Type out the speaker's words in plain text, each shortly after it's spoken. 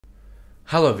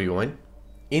Hello everyone.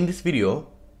 In this video,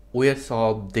 we have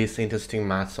solved this interesting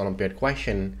maths Olympiad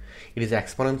question. It is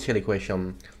exponential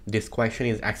equation. This question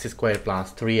is x squared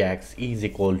plus 3x is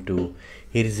equal to,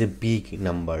 here is a big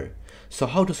number. So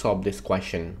how to solve this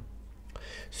question?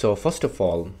 So first of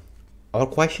all, our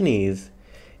question is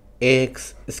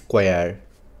x squared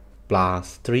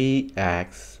plus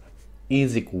 3x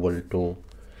is equal to,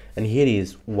 and here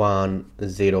is 1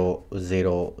 0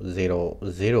 0 0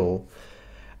 0,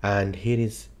 and here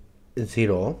is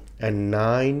 0 and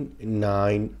 9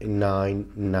 9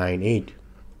 9 9 8.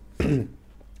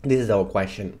 This is our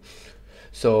question.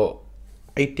 So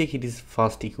I take it is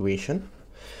first equation.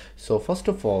 So first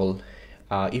of all,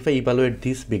 if I evaluate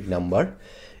this big number,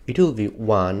 it will be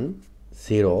 1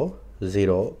 0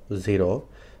 0 0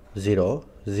 0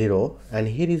 0, and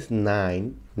here is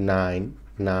 9 9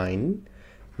 9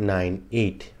 9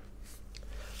 8.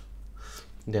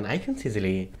 Then I can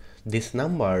easily this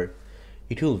number,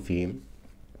 it will be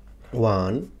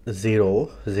 1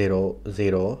 0 0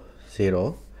 0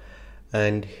 0,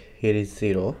 and here is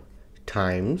 0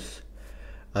 times,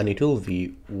 and it will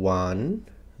be 1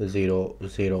 0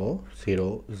 0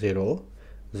 0 0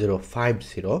 0 5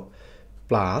 0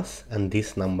 plus, and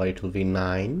this number it will be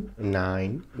 9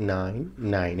 9 9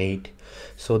 9 8.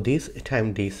 So this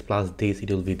time this plus this, it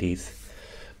will be this.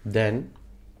 Then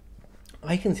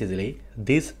I can easily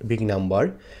this big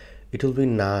number, it will be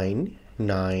 9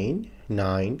 9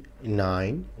 9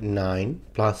 9 9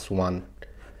 plus 1.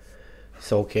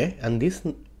 So okay, and this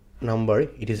number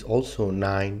it is also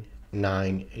 9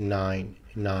 9 9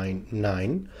 9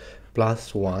 9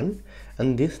 plus 1,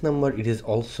 and this number it is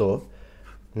also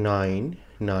 9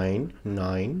 9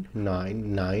 9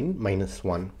 9 9 minus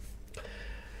 1.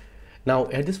 Now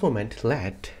at this moment,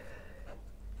 let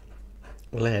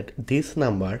this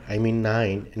number, I mean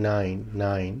 9 9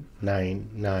 9 9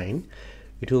 9,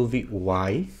 it will be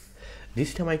y.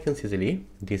 This time I can easily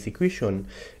this equation,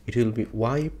 it will be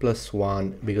y plus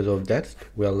 1. Because of that,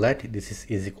 well, let this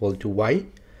is equal to y,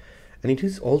 and it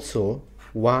is also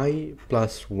y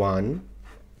plus 1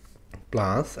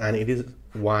 plus, and it is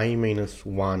y minus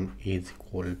 1 is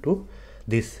equal to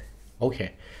this.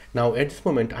 Okay, now at this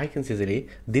moment I can easily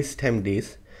this time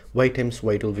this y times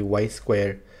y, it will be y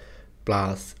square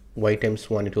plus y times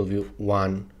 1, it will be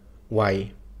 1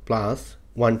 y plus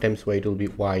 1 times y, it will be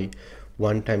y,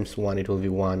 1 times 1, it will be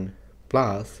 1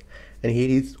 plus, and here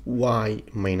is y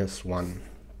minus 1.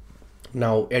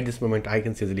 Now at this moment I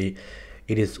can easily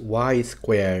it is y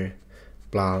square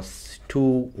plus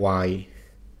 2y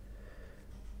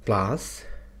plus,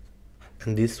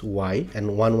 and this y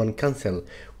and 1 cancel.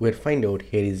 We'll find out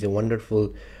here is a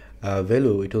wonderful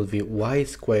value, it will be y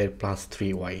square plus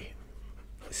 3y.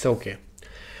 So okay,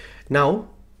 now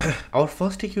our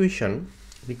first equation,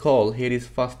 recall here is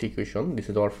first equation, this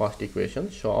is our first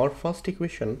equation. So our first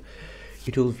equation,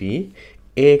 it will be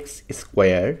x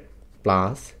squared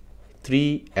plus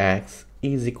 3x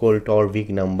is equal to our big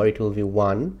number, it will be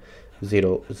 1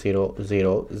 0 0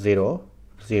 0 0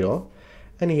 0,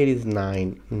 and here is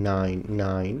 9 9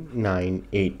 9 9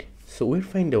 8. So we'll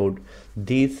find out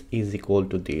this is equal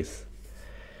to this.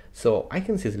 So I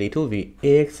can easily it will be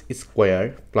x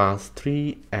squared plus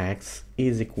 3x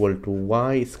is equal to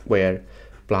y squared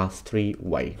plus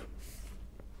 3y.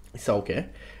 So okay,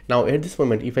 now at this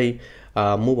moment if I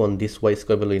move on this y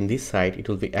square value in this side, it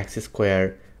will be x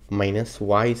squared minus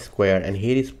y squared, and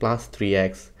here is plus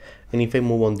 3x, and if I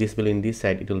move on this value in this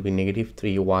side, it will be negative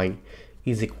 3y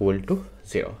is equal to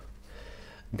 0.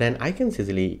 Then I can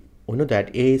easily, we know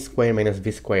that a squared minus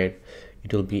b squared,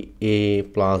 it will be a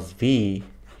plus b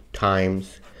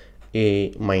times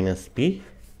a minus b,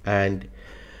 and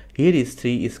here is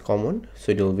 3 is common,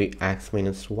 so it will be x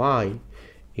minus y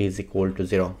is equal to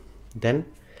 0. Then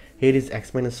here is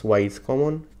x minus y is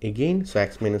common again, so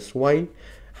x minus y,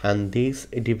 and this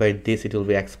divide this, it will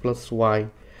be x plus y,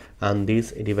 and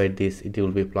this divide this, it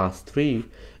will be plus 3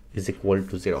 is equal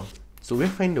to 0. So we'll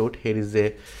find out here is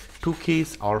a two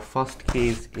case. Our first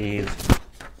case is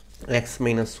x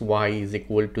minus y is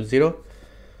equal to 0,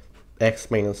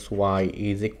 x minus y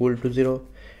is equal to 0,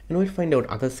 and we'll find out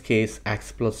other case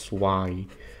x plus y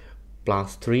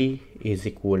plus 3 is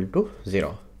equal to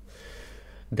 0.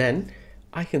 Then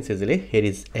I can say easily here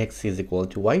is x is equal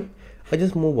to y. I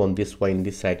just move on this y in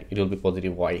this side, it will be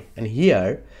positive y, and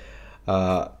here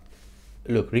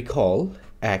look, recall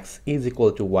x is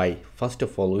equal to y. First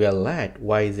of all, we are let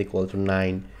y is equal to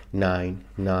 9 9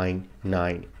 9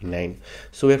 9 9.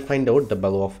 So we'll find out the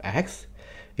value of x,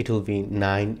 it will be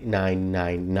 9 9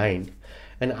 9 9,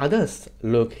 and others,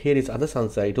 look, here is others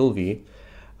answer, it will be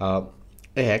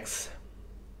x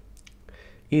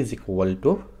is equal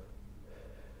to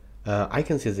I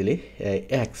can say easily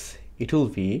x, it will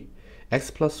be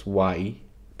x plus y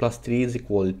plus 3 is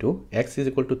equal to x is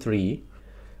equal to 3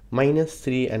 minus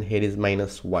 3, and here is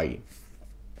minus y.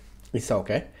 It's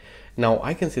okay. Now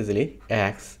I can say easily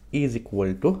x is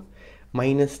equal to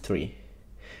minus 3.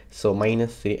 So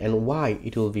minus 3, and y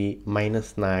it will be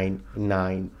minus 9,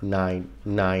 9, 9,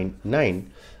 9,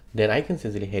 9. Then I can say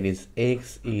easily here is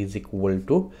x is equal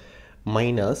to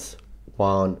minus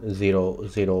 1, 0,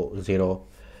 0, 0.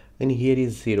 And here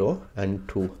is 0 and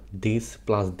 2. This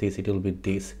plus this, it will be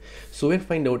this. So we'll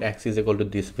find out x is equal to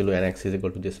this value and x is equal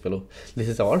to this value. This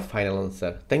is our final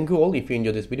answer. Thank you all. If you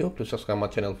enjoyed this video, please subscribe my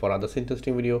channel for other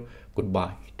interesting video.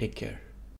 Goodbye. Take care.